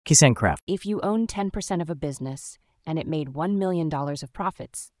Kiss and craft. If you own 10% of a business and it made $1 million of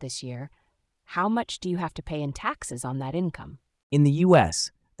profits this year, how much do you have to pay in taxes on that income? In the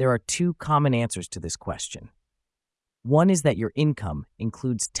US, there are two common answers to this question. One is that your income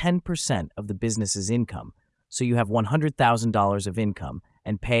includes 10% of the business's income, so you have $100,000 of income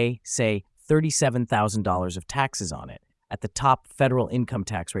and pay, say, $37,000 of taxes on it, at the top federal income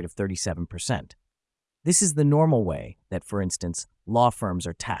tax rate of 37%. This is the normal way that, for instance, law firms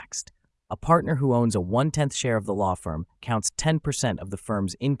are taxed. A partner who owns a 1/10 share of the law firm counts 10% of the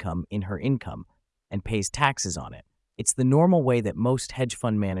firm's income in her income and pays taxes on it. It's the normal way that most hedge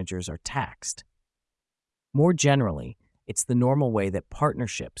fund managers are taxed. More generally, it's the normal way that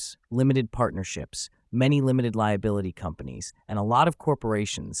partnerships, limited partnerships, many limited liability companies, and a lot of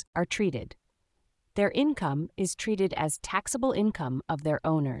corporations Are treated. Their income is treated as taxable income of their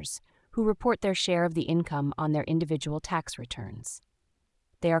owners, who report their share of the income on their individual tax returns.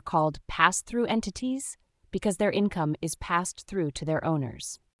 They are called pass-through entities because their income is passed through to their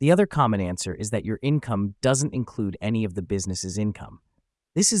owners. The other common answer is that your income doesn't include any of the business's income.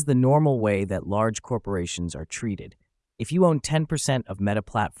 This is the normal way that large corporations are treated. If you own 10% of Meta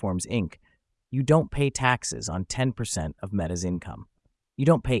Platforms, Inc., you don't pay taxes on 10% of Meta's income. You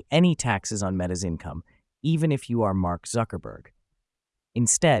don't pay any taxes on Meta's income, even if you are Mark Zuckerberg.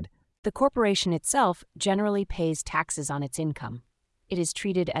 Instead, The corporation itself generally pays taxes on its income. It is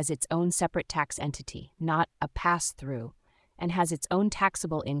treated as its own separate tax entity, not a pass-through, and has its own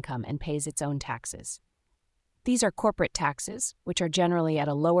taxable income and pays its own taxes. These are corporate taxes, which are generally at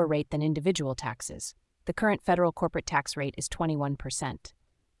a lower rate than individual taxes. The current federal corporate tax rate is 21%.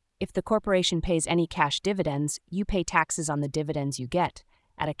 If the corporation pays any cash dividends, you pay taxes on the dividends you get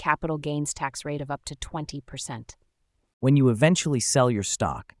at a capital gains tax rate of up to 20%. when you eventually sell your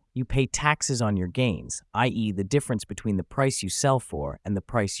stock, you pay taxes on your gains, i.e. the difference between the price you sell for and the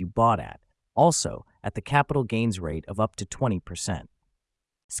price you bought at, also at the capital gains rate of up to 20%.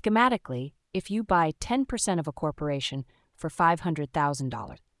 Schematically, if you buy 10% of a corporation for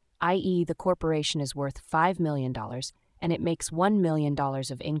 $500,000, i.e. the corporation is worth $5 million and it makes $1 million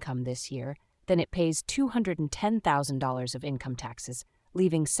of income this year, then it pays $210,000 of income taxes,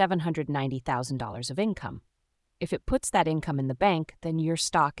 leaving $790,000 of income. If it puts that income in the bank, then your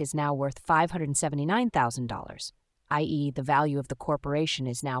stock is now worth $579,000, i.e. the value of the corporation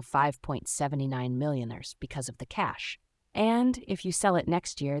is now $5.79 million because of the cash. And if you sell it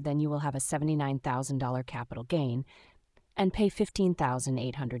next year, then you will have a $79,000 capital gain and pay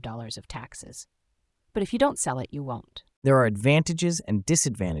 $15,800 of taxes. But if you don't sell it, you won't. There are advantages and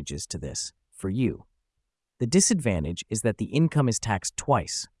disadvantages to this for you. The disadvantage is that the income is taxed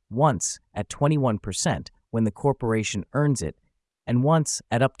twice, once at 21% when the corporation earns it, and once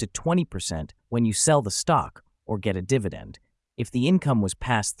at up to 20% when you sell the stock or get a dividend. If the income was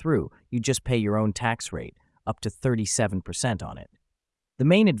passed through, you just pay your own tax rate, up to 37% on it. The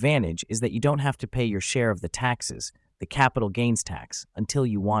main advantage is that you don't have to pay your share of the taxes, the capital gains tax, until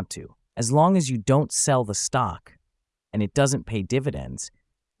you want to. As long as you don't sell the stock and it doesn't pay dividends,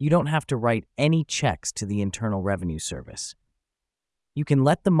 you don't have to write any checks to the Internal Revenue Service. You can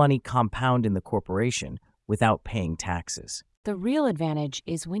let the money compound in the corporation without paying taxes. The real advantage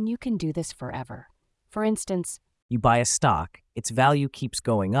is when you can do this forever. For instance, you buy a stock, its value keeps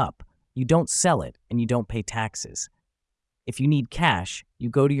going up, you don't sell it, and you don't pay taxes. If you need cash, you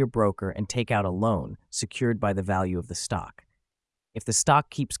go to your broker and take out a loan secured by the value of the stock. If the stock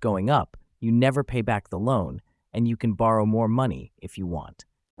keeps going up, you never pay back the loan, and you can borrow more money if you want.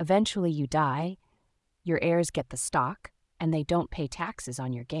 Eventually you die, your heirs get the stock, and they don't pay taxes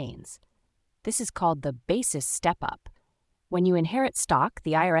on your gains. This is called the basis step-up. When you inherit stock,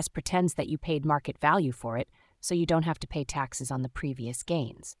 the IRS pretends that you paid market value for it, so you don't have to pay taxes on the previous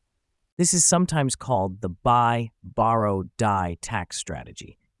gains. This is sometimes called the buy, borrow, die tax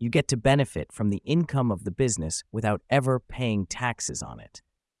strategy. You get to benefit from the income of the business without ever paying taxes on it.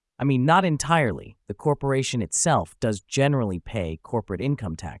 I mean, not entirely. The corporation itself does generally pay corporate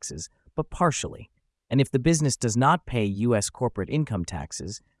income taxes, but partially. And if the business does not pay U.S. corporate income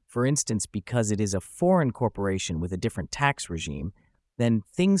taxes, for instance because it is a foreign corporation with a different tax regime, then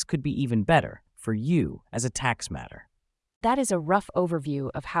things could be even better for you as a tax matter. That is a rough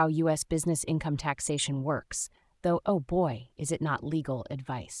overview of how U.S. business income taxation works, though, oh boy, is it not legal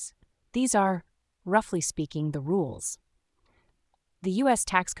advice. These are, roughly speaking, the rules. The U.S.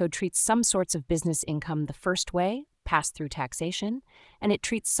 tax code treats some sorts of business income the first way, pass-through taxation, and it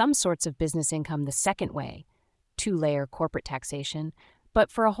treats some sorts of business income the second way, two-layer corporate taxation, but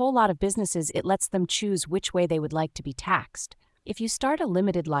for a whole lot of businesses, it lets them choose which way they would like to be taxed. If you start a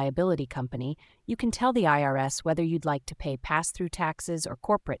limited liability company, you can tell the IRS whether you'd like to pay pass-through taxes or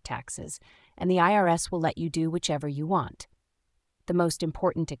corporate taxes, and the IRS will let you do whichever you want. The most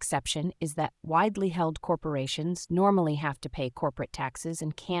important exception is that widely held corporations normally have to pay corporate taxes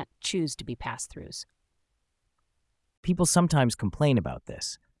and can't choose to be pass-throughs. People sometimes complain about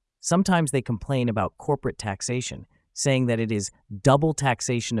this. Sometimes they complain about corporate taxation, saying that it is double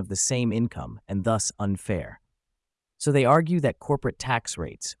taxation of the same income and thus unfair. So they argue that corporate tax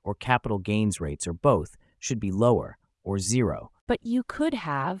rates or capital gains rates or both should be lower or zero. But you could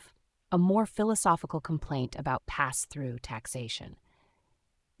have a more philosophical complaint about pass-through taxation.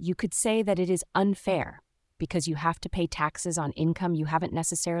 You could say that it is unfair because you have to pay taxes on income you haven't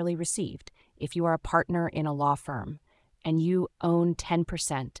necessarily received. If you are a partner in a law firm and you own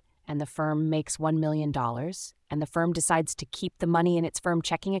 10% and the firm makes $1 million and the firm decides to keep the money in its firm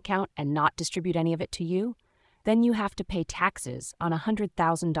checking account and not distribute any of it to you, then you have to pay taxes on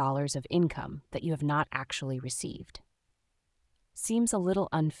 $100,000 of income that you have not actually received. Seems a little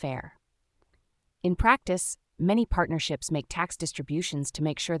unfair. In practice, many partnerships make tax distributions to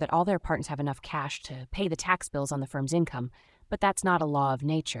make sure that all their partners have enough cash to pay the tax bills on the firm's income, but that's not a law of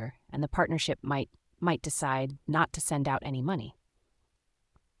nature, and the partnership might decide not to send out any money.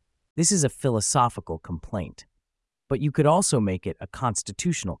 This is a philosophical complaint, but you could also make it a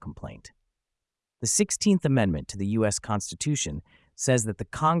constitutional complaint. The 16th Amendment to the U.S. Constitution says that the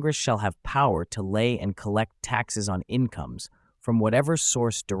Congress shall have power to lay and collect taxes on incomes from whatever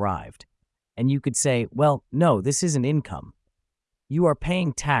source derived. And you could say, well, no, this isn't income. You are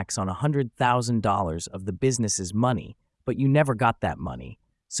paying tax on $100,000 of the business's money, but you never got that money,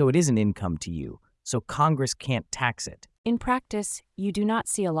 so it isn't income to you, so Congress can't tax it. In practice, you do not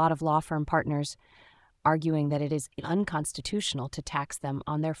see a lot of law firm partners arguing that it is unconstitutional to tax them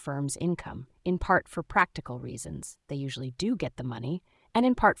on their firm's income, in part for practical reasons. They usually do get the money, and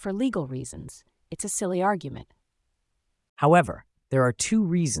in part for legal reasons. It's a silly argument. However, there are two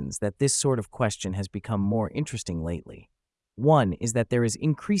reasons that this sort of question has become more interesting lately. One is that there is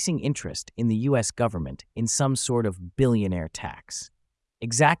increasing interest in the U.S. government in some sort of billionaire tax.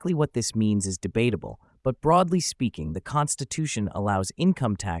 Exactly what this means is debatable, but broadly speaking, the Constitution allows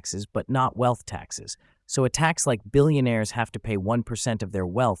income taxes but not wealth taxes, so a tax like billionaires have to pay 1% of their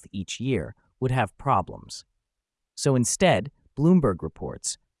wealth each year would have problems. So instead, Bloomberg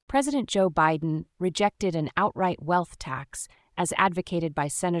reports, President Joe Biden rejected an outright wealth tax as advocated by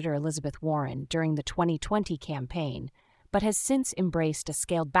Senator Elizabeth Warren during the 2020 campaign, but has since embraced a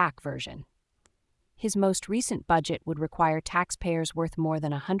scaled-back version. His most recent budget would require taxpayers worth more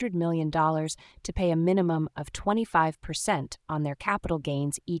than $100 million to pay a minimum of 25% on their capital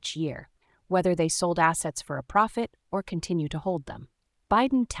gains each year, whether they sold assets for a profit or continue to hold them.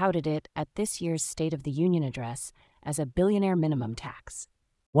 Biden touted it at this year's State of the Union address as a billionaire minimum tax.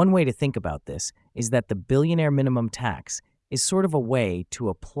 One way to think about this is that the billionaire minimum tax is sort of a way to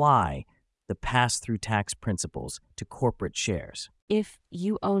apply the pass-through tax principles to corporate shares. If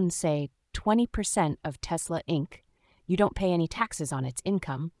you own, say, 20% of Tesla Inc., you don't pay any taxes on its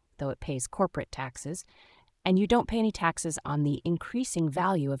income, though it pays corporate taxes, and you don't pay any taxes on the increasing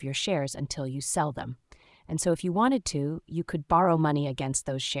value of your shares until you sell them. And so if you wanted to, you could borrow money against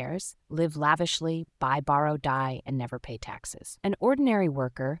those shares, live lavishly, buy, borrow, die, and never pay taxes. An ordinary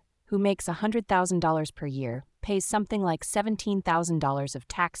worker who makes $100,000 per year pays something like $17,000 of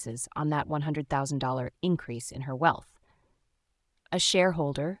taxes on that $100,000 increase in her wealth. A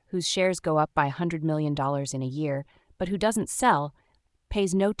shareholder whose shares go up by $100 million in a year, but who doesn't sell,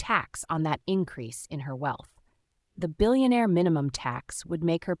 pays no tax on that increase in her wealth. The billionaire minimum tax would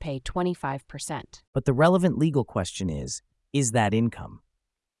make her pay 25%. But the relevant legal question is that income?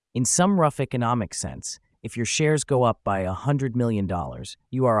 In some rough economic sense, if your shares go up by $100 million,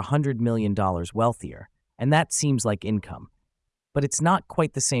 you are $100 million wealthier, and that seems like income. But it's not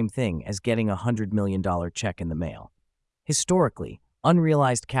quite the same thing as getting a $100 million check in the mail. Historically,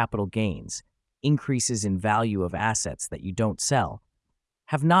 unrealized capital gains, increases in value of assets that you don't sell,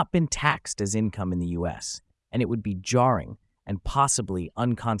 have not been taxed as income in the U.S., and it would be jarring and possibly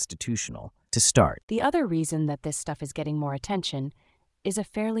unconstitutional to start. The other reason that this stuff is getting more attention is a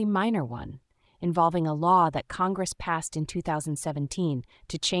fairly minor one, involving a law that Congress passed in 2017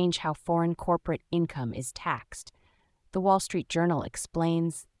 to change how foreign corporate income is taxed. The Wall Street Journal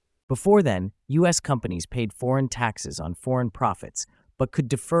explains, Before then, U.S. companies paid foreign taxes on foreign profits, but could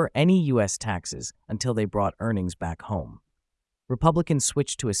defer any U.S. taxes until they brought earnings back home. Republicans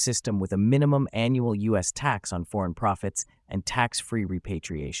switched to a system with a minimum annual U.S. tax on foreign profits and tax-free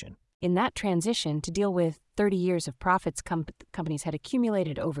repatriation. In that transition to deal with 30 years of profits companies had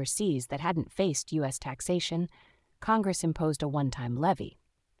accumulated overseas that hadn't faced U.S. taxation, Congress imposed a one-time levy.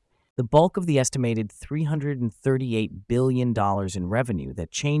 The bulk of the estimated $338 billion in revenue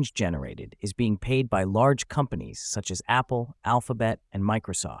that Change generated is being paid by large companies such as Apple, Alphabet, and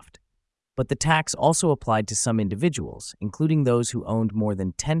Microsoft. But the tax also applied to some individuals, including those who owned more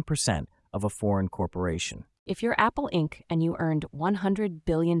than 10% of a foreign corporation. If you're Apple Inc. and you earned $100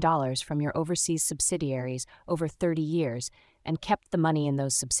 billion from your overseas subsidiaries over 30 years and kept the money in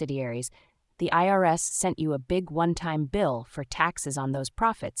those subsidiaries, the IRS sent you a big one-time bill for taxes on those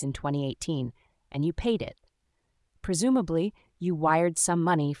profits in 2018, and you paid it. Presumably, you wired some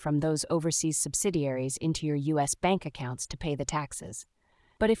money from those overseas subsidiaries into your U.S. bank accounts to pay the taxes.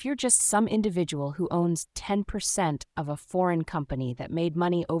 But if you're just some individual who owns 10% of a foreign company that made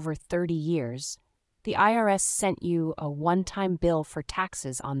money over 30 years, the IRS sent you a one-time bill for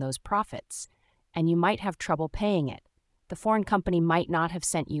taxes on those profits, and you might have trouble paying it. The foreign company might not have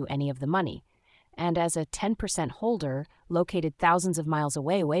sent you any of the money. And as a 10% holder located thousands of miles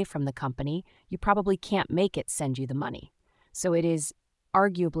away from the company, you probably can't make it send you the money. So it is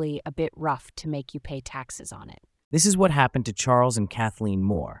arguably a bit rough to make you pay taxes on it. This is what happened to Charles and Kathleen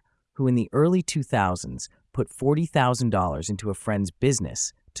Moore, who in the early 2000s put $40,000 into a friend's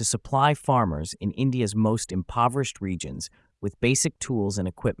business to supply farmers in India's most impoverished regions with basic tools and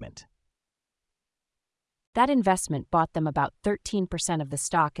equipment. That investment bought them about 13% of the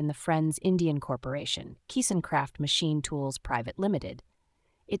stock in the Friends Indian Corporation, Craft Machine Tools Private Limited.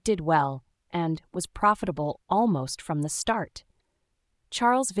 It did well and was profitable almost from the start.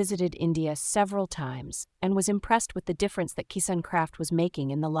 Charles visited India several times and was impressed with the difference that Craft was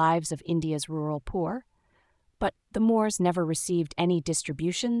making in the lives of India's rural poor. But the Moores never received any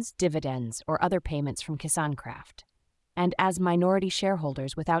distributions, dividends, or other payments from Craft. And as minority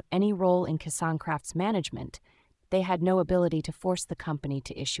shareholders without any role in Craft's management, they had no ability to force the company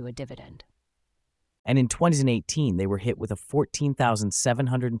to issue a dividend. And in 2018, they were hit with a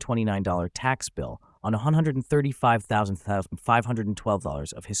 $14,729 tax bill on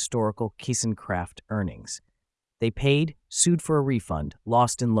 $135,512 of historical Craft earnings. They paid, sued for a refund,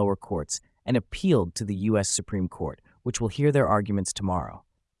 lost in lower courts, and appealed to the U.S. Supreme Court, which will hear their arguments tomorrow.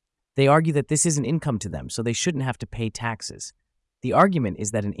 They argue that this isn't income to them, so they shouldn't have to pay taxes. The argument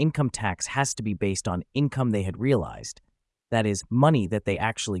is that an income tax has to be based on income they had realized, that is, money that they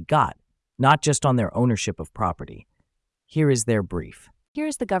actually got, not just on their ownership of property. Here is their brief. Here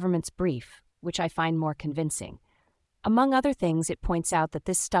is the government's brief, which I find more convincing. Among other things, it points out that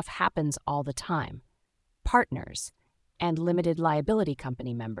this stuff happens all the time. Partners and limited liability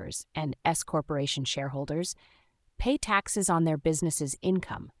company members and S-corporation shareholders pay taxes on their business's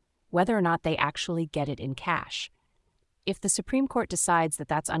income, whether or not they actually get it in cash. If the Supreme Court decides that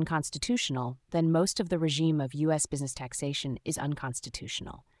that's unconstitutional, then most of the regime of U.S. business taxation is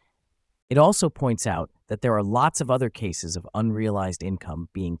unconstitutional. It also points out that there are lots of other cases of unrealized income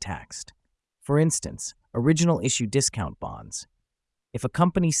being taxed. For instance, original issue discount bonds. If a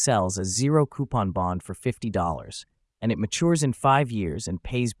company sells a zero-coupon bond for $50 and it matures in 5 years and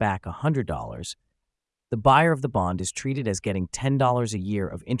pays back $100, the buyer of the bond is treated as getting $10 a year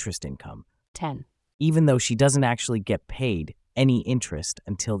of interest income, 10. Even though she doesn't actually get paid any interest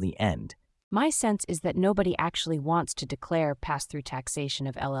until the end. My sense is that nobody actually wants to declare pass-through taxation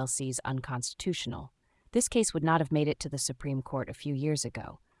of LLCs unconstitutional. This case would not have made it to the Supreme Court a few years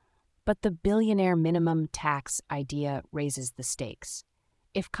ago. But the billionaire minimum tax idea raises the stakes.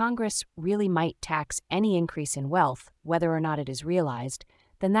 If Congress really might tax any increase in wealth, whether or not it is realized,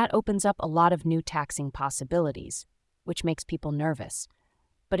 then that opens up a lot of new taxing possibilities, which makes people nervous.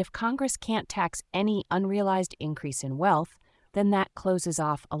 But if Congress can't tax any unrealized increase in wealth, then that closes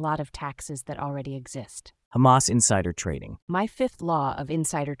off a lot of taxes that already exist. Hamas insider trading. My fifth law of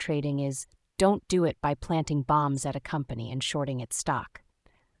insider trading is don't do it by planting bombs at a company and shorting its stock.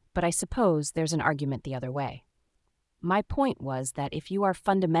 But I suppose there's an argument the other way. My point was that if you are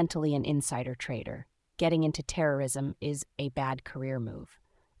fundamentally an insider trader, getting into terrorism is a bad career move.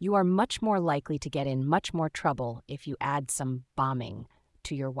 You are much more likely to get in much more trouble if you add some bombing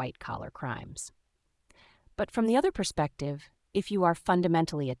to your white-collar crimes. But from the other perspective, if you are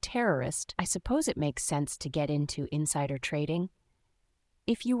fundamentally a terrorist, I suppose it makes sense to get into insider trading.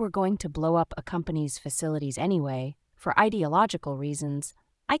 If you were going to blow up a company's facilities anyway, for ideological reasons,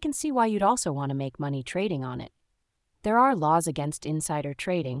 I can see why you'd also want to make money trading on it. There are laws against insider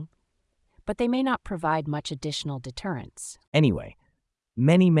trading, but they may not provide much additional deterrence. Anyway,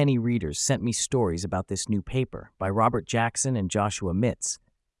 many readers sent me stories about this new paper by Robert Jackson and Joshua Mitz,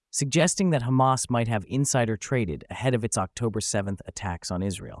 suggesting that Hamas might have insider traded ahead of its October 7th attacks on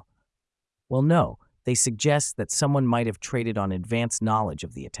Israel. Well, no, they suggest that someone might have traded on advanced knowledge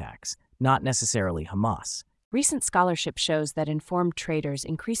of the attacks, not necessarily Hamas. Recent scholarship shows that informed traders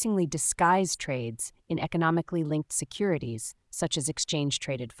increasingly disguise trades in economically linked securities, such as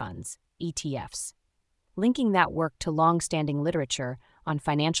exchange-traded funds, ETFs. Linking that work to long-standing literature on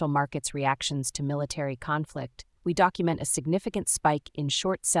financial markets' reactions to military conflict, we document a significant spike in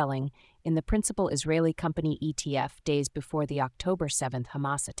short selling in the principal Israeli company ETF days before the October 7th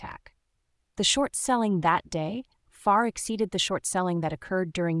Hamas attack. The short selling that day far exceeded the short selling that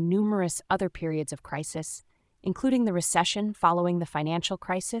occurred during numerous other periods of crisis, including the recession following the financial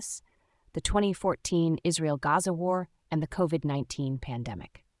crisis, the 2014 Israel-Gaza war, and the COVID-19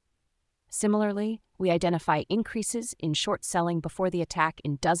 pandemic. Similarly, we identify increases in short selling before the attack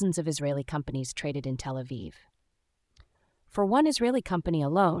in dozens of Israeli companies traded in Tel Aviv. For one Israeli company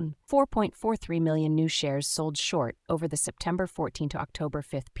alone, 4.43 million new shares sold short over the September 14 to October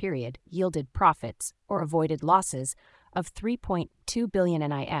 5 period yielded profits, or avoided losses, of 3.2 billion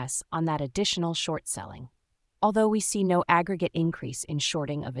NIS on that additional short selling. Although we see no aggregate increase in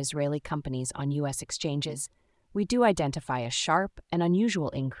shorting of Israeli companies on U.S. exchanges, we do identify a sharp and unusual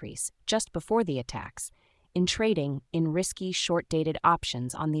increase just before the attacks in trading in risky short-dated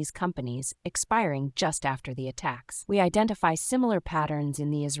options on these companies expiring just after the attacks. We identify similar patterns in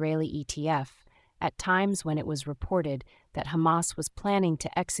the Israeli ETF at times when it was reported that Hamas was planning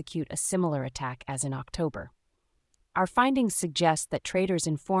to execute a similar attack as in October. Our findings suggest that traders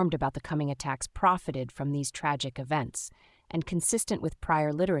informed about the coming attacks profited from these tragic events, and consistent with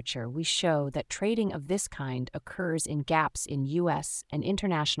prior literature, we show that trading of this kind occurs in gaps in U.S. and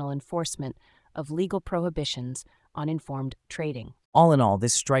international enforcement of legal prohibitions on informed trading. All in all,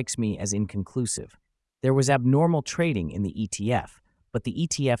 this strikes me as inconclusive. There was abnormal trading in the ETF, but the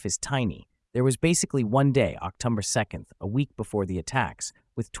ETF is tiny. There was basically one day, October 2nd, a week before the attacks,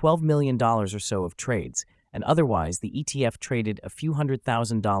 with $12 million or so of trades, and otherwise the ETF traded a few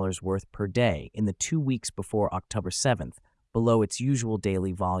 $100,000 worth per day in the 2 weeks before October 7th, below its usual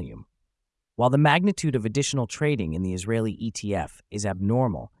daily volume. While the magnitude of additional trading in the Israeli ETF is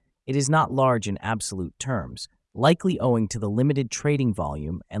abnormal, it is not large in absolute terms, likely owing to the limited trading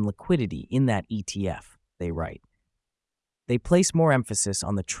volume and liquidity in that ETF, they write. They place more emphasis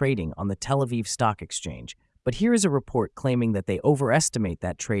on the trading on the Tel Aviv Stock Exchange, but here is a report claiming that they overestimate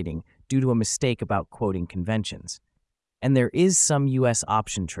that trading due to a mistake about quoting conventions. And there is some U.S.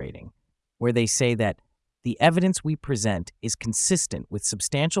 option trading, where they say that the evidence we present is consistent with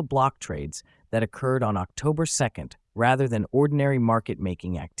substantial block trades that occurred on October 2nd rather than ordinary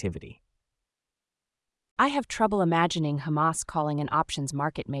market-making activity. I have trouble imagining Hamas calling an options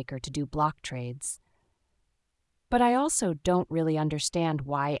market maker to do block trades. But I also don't really understand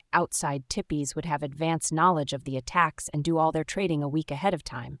why outside tippies would have advanced knowledge of the attacks and do all their trading a week ahead of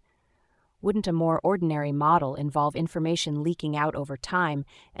time. Wouldn't a more ordinary model involve information leaking out over time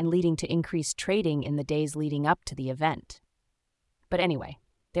and leading to increased trading in the days leading up to the event? But anyway,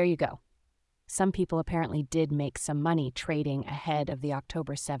 there you go. Some people apparently did make some money trading ahead of the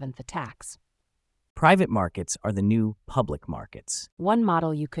October 7th attacks. Private markets are the new public markets. One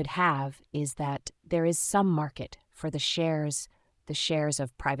model you could have is that there is some market for the shares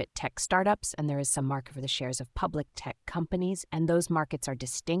of private tech startups, and there is some market for the shares of public tech companies, and those markets are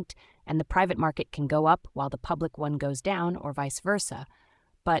distinct, and the private market can go up while the public one goes down, or vice versa.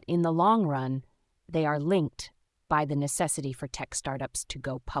 But in the long run, they are linked by the necessity for tech startups to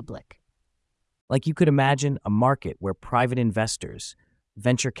go public. Like you could imagine a market where private investors,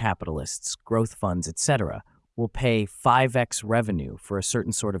 venture capitalists, growth funds, etc., will pay 5x revenue for a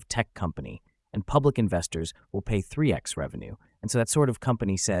certain sort of tech company, and public investors will pay 3x revenue. And so that sort of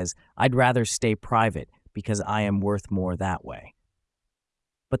company says, I'd rather stay private because I am worth more that way.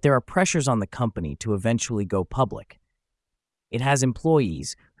 But there are pressures on the company to eventually go public. It has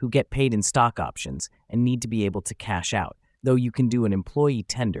employees who get paid in stock options and need to be able to cash out, though you can do an employee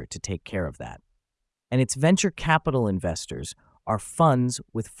tender to take care of that. And its venture capital investors are funds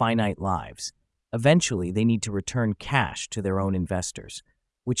with finite lives. Eventually, they need to return cash to their own investors,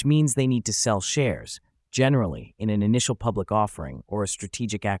 which means they need to sell shares, generally in an initial public offering or a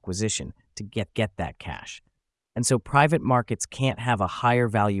strategic acquisition, to get that cash. And so private markets can't have a higher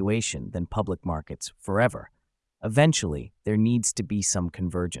valuation than public markets forever. Eventually, there needs to be some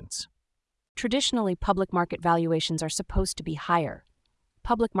convergence. Traditionally, public market valuations are supposed to be higher.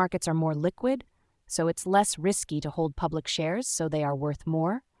 Public markets are more liquid, so it's less risky to hold public shares, so they are worth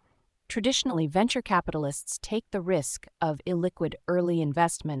more. Traditionally, venture capitalists take the risk of illiquid early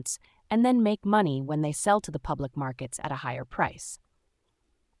investments and then make money when they sell to the public markets at a higher price.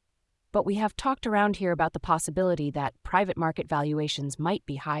 But we have talked around here about the possibility that private market valuations might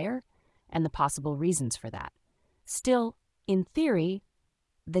be higher and the possible reasons for that. Still, in theory,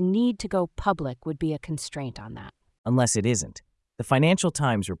 the need to go public would be a constraint on that. Unless it isn't. The Financial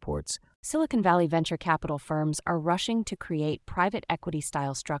Times reports Silicon Valley venture capital firms are rushing to create private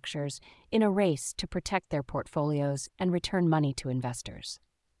equity-style structures in a race to protect their portfolios and return money to investors.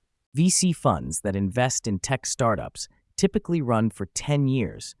 VC funds that invest in tech startups typically run for 10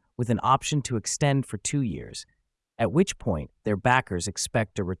 years with an option to extend for 2 years, at which point their backers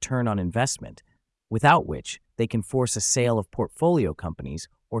expect a return on investment, without which they can force a sale of portfolio companies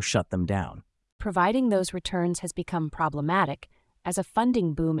or shut them down. Providing those returns has become problematic as a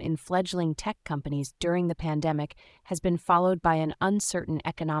funding boom in fledgling tech companies during the pandemic has been followed by an uncertain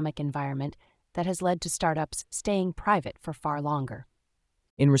economic environment that has led to startups staying private for far longer.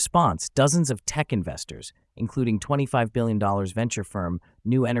 In response, dozens of tech investors, including $25 billion venture firm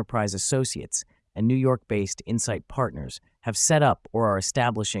New Enterprise Associates and New York-based Insight Partners, have set up or are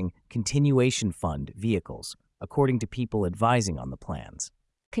establishing continuation fund vehicles, according to people advising on the plans.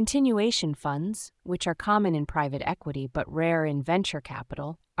 Continuation funds, which are common in private equity but rare in venture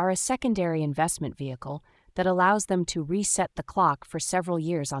capital, are a secondary investment vehicle that allows them to reset the clock for several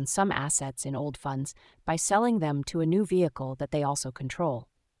years on some assets in old funds by selling them to a new vehicle that they also control.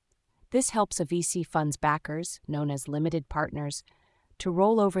 This helps a VC fund's backers, known as limited partners, to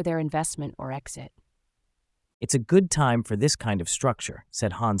roll over their investment or exit. It's a good time for this kind of structure,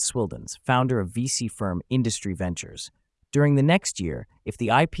 said Hans Swildens, founder of VC firm Industry Ventures. During the next year, if the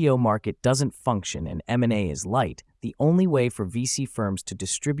IPO market doesn't function and M&A is light, the only way for VC firms to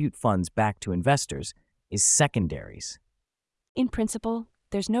distribute funds back to investors is secondaries. In principle,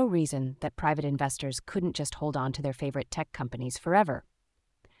 there's no reason that private investors couldn't just hold on to their favorite tech companies forever.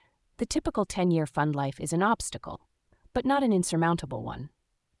 The typical 10-year fund life is an obstacle, but not an insurmountable one.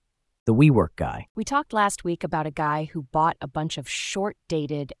 The WeWork guy. We talked last week about a guy who bought a bunch of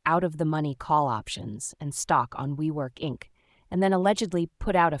short-dated, out-of-the-money call options and stock on WeWork Inc., and then allegedly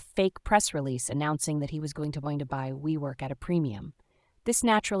put out a fake press release announcing that he was going to buy WeWork at a premium. This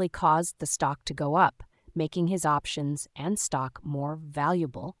naturally caused the stock to go up, making his options and stock more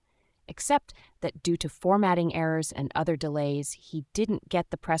valuable, except that due to formatting errors and other delays, he didn't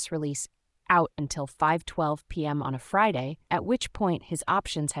get the press release out until 5:12 p.m. on a Friday, at which point his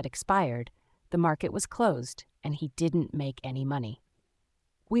options had expired, the market was closed, and he didn't make any money.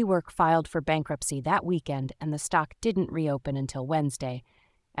 WeWork filed for bankruptcy that weekend, and the stock didn't reopen until Wednesday,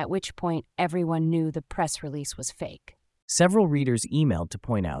 at which point everyone knew the press release was fake. Several readers emailed to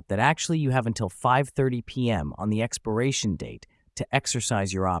point out that actually you have until 5:30 p.m. on the expiration date to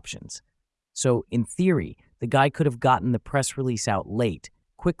exercise your options. So, in theory, the guy could have gotten the press release out late,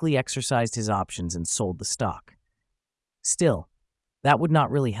 quickly exercised his options, and sold the stock. Still, that would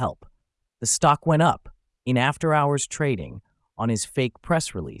not really help. The stock went up in after-hours trading on his fake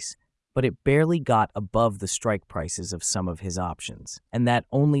press release, but it barely got above the strike prices of some of his options, and that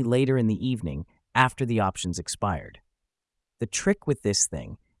only later in the evening after the options expired. The trick with this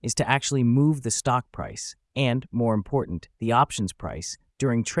thing is to actually move the stock price and, more important, the options price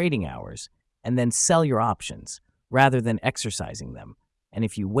during trading hours, and then sell your options rather than exercising them. And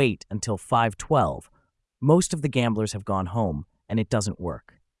if you wait until 5:12, most of the gamblers have gone home and it doesn't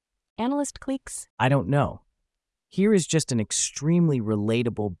work. Analyst cliques? I don't know. Here is just an extremely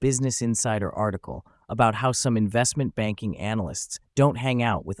relatable Business Insider article about how some investment banking analysts don't hang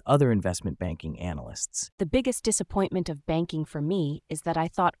out with other investment banking analysts. The biggest disappointment of banking for me is that I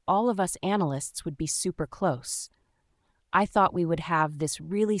thought all of us analysts would be super close. I thought we would have this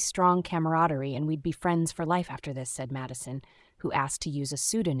really strong camaraderie and we'd be friends for life after this, said Madison, who asked to use a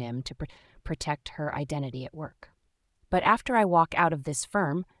pseudonym to protect her identity at work. But after I walk out of this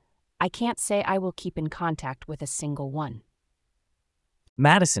firm, I can't say I will keep in contact with a single one.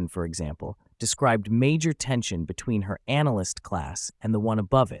 Madison, for example, described major tension between her analyst class and the one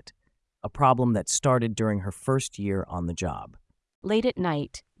above it, a problem that started during her first year on the job. Late at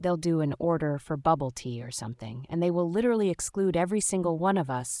night, they'll do an order for bubble tea or something, and they will literally exclude every single one of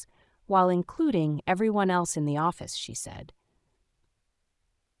us, while including everyone else in the office, she said.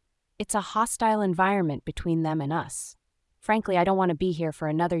 It's a hostile environment between them and us. Frankly, I don't want to be here for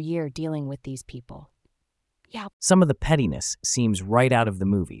another year dealing with these people. Yeah. Some of the pettiness seems right out of the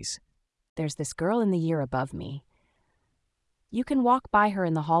movies. There's this girl in the year above me. You can walk by her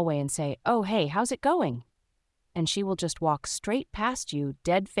in the hallway and say, "Oh, hey, how's it going?" And she will just walk straight past you,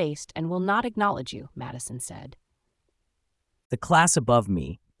 dead-faced, and will not acknowledge you, Madison said. The class above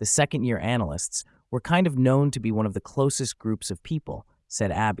me, the second-year analysts, were kind of known to be one of the closest groups of people,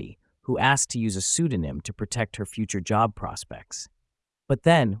 said Abby, who asked to use a pseudonym to protect her future job prospects. But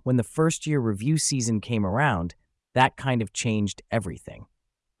then, when the first-year review season came around, that kind of changed everything.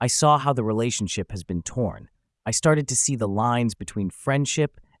 I saw how the relationship has been torn. I started to see the lines between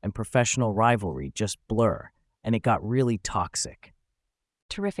friendship and professional rivalry just blur, and it got really toxic.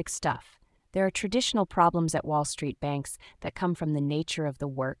 Terrific stuff. There are traditional problems at Wall Street banks that come from the nature of the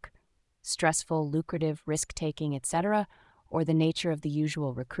work, stressful, lucrative, risk-taking, etc., or the nature of the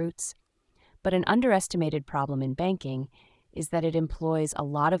usual recruits. But an underestimated problem in banking is that it employs a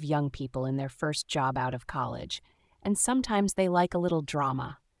lot of young people in their first job out of college, and sometimes they like a little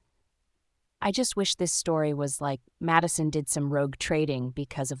drama. I just wish this story was like Madison did some rogue trading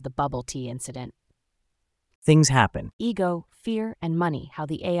because of the bubble tea incident. Things happen. Ego, fear, and money, how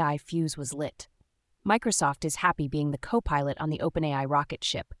the AI fuse was lit. Microsoft is happy being the co-pilot on the OpenAI rocket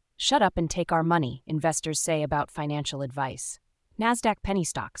ship. Shut up and take our money, investors say about financial advice. NASDAQ penny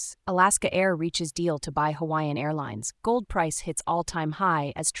stocks. Alaska Air reaches deal to buy Hawaiian Airlines. Gold price hits all-time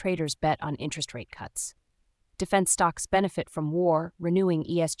high as traders bet on interest rate cuts. Defense stocks benefit from war, renewing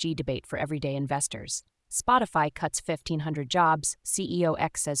ESG debate for everyday investors. Spotify cuts 1,500 jobs. CEO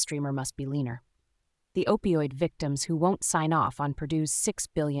X says streamer must be leaner. The opioid victims who won't sign off on Purdue's $6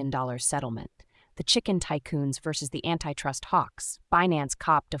 billion settlement. The chicken tycoons versus the antitrust hawks. Binance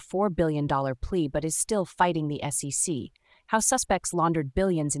copped a $4 billion plea but is still fighting the SEC. How suspects laundered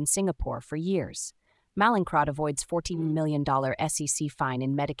billions in Singapore for years. Mallinckrodt avoids $14 million SEC fine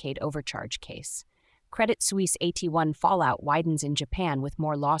in Medicaid overcharge case. Credit Suisse AT1 fallout widens in Japan with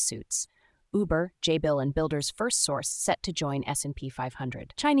more lawsuits. Uber, Jbill and Builder's first source set to join S&P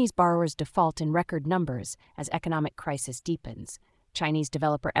 500. Chinese borrowers default in record numbers as economic crisis deepens. Chinese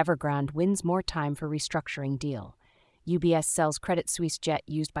developer Evergrande wins more time for restructuring deal. UBS sells Credit Suisse jet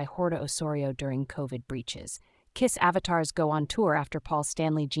used by Horta Osorio during COVID breaches. Kiss avatars go on tour after Paul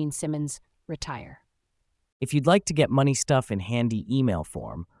Stanley, Gene Simmons retire. If you'd like to get money stuff in handy email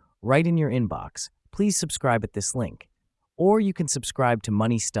form, right in your inbox, please subscribe at this link. Or you can subscribe to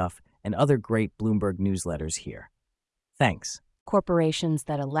Money Stuff and other great Bloomberg newsletters here. Thanks. Corporations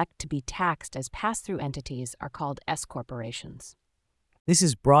that elect to be taxed as pass-through entities are called S-corporations. This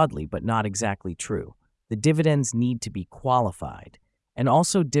is broadly but not exactly true. The dividends need to be qualified, and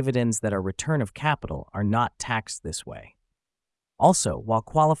also dividends that are return of capital are not taxed this way. Also, while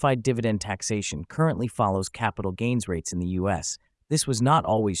qualified dividend taxation currently follows capital gains rates in the U.S., this was not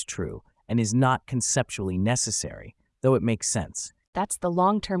always true and is not conceptually necessary, though it makes sense. That's the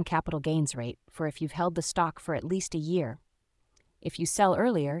long-term capital gains rate for if you've held the stock for at least a year. If you sell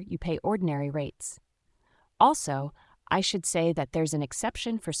earlier, you pay ordinary rates. Also, I should say that there's an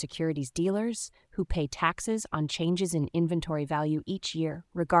exception for securities dealers who pay taxes on changes in inventory value each year,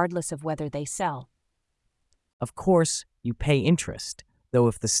 regardless of whether they sell. Of course, you pay interest, though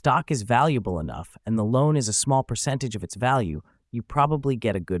if the stock is valuable enough and the loan is a small percentage of its value, you probably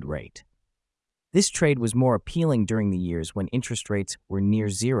get a good rate. This trade was more appealing during the years when interest rates were near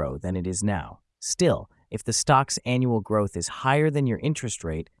zero than it is now. Still, if the stock's annual growth is higher than your interest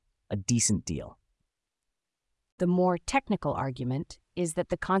rate, a decent deal. The more technical argument is that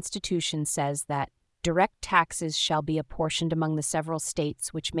the Constitution says that direct taxes shall be apportioned among the several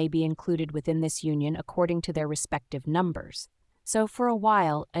states which may be included within this union according to their respective numbers. So for a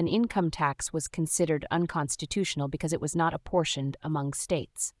while, an income tax was considered unconstitutional because it was not apportioned among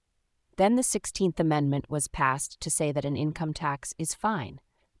states. Then the 16th Amendment was passed to say that an income tax is fine,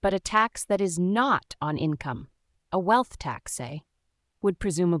 but a tax that is not on income, a wealth tax, say, would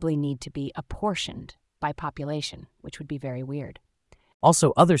presumably need to be apportioned by population, which would be very weird.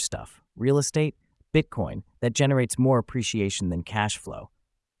 Also, other stuff, real estate, Bitcoin, that generates more appreciation than cash flow.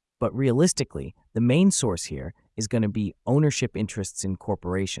 But realistically, the main source here is going to be ownership interests in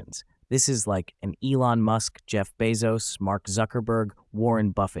corporations. This is like an Elon Musk, Jeff Bezos, Mark Zuckerberg,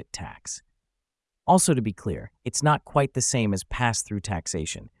 Warren Buffett tax. Also, to be clear, it's not quite the same as pass-through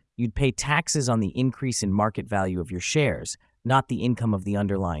taxation. You'd pay taxes on the increase in market value of your shares, not the income of the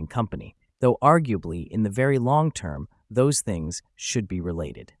underlying company, though arguably, in the very long term, those things should be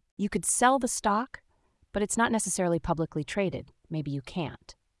related. You could sell the stock, but it's not necessarily publicly traded. Maybe you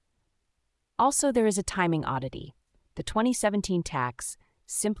can't. Also, there is a timing oddity. The 2017 tax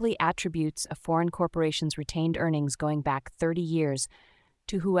simply attributes a foreign corporation's retained earnings going back 30 years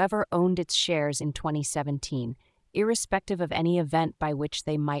to whoever owned its shares in 2017, irrespective of any event by which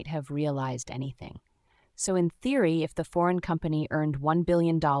they might have realized anything. So in theory, if the foreign company earned $1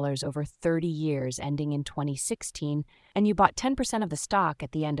 billion over 30 years ending in 2016, and you bought 10% of the stock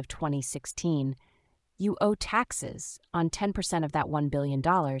at the end of 2016, you owe taxes on 10% of that $1 billion,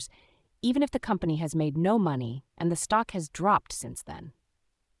 even if the company has made no money and the stock has dropped since then.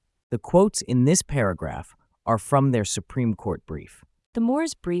 The quotes in this paragraph are from their Supreme Court brief. The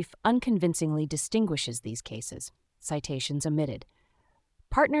Moore's brief unconvincingly distinguishes these cases, citations omitted.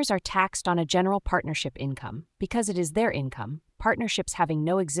 Partners are taxed on a general partnership income because it is their income, partnerships having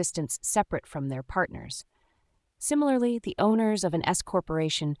no existence separate from their partners. Similarly, the owners of an S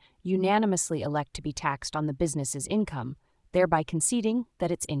corporation unanimously elect to be taxed on the business's income, thereby conceding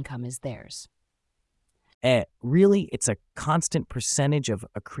that its income is theirs. Really, it's a constant percentage of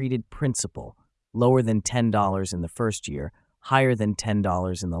accreted principal, lower than $10 in the first year, higher than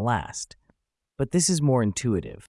 $10 in the last. But this is more intuitive.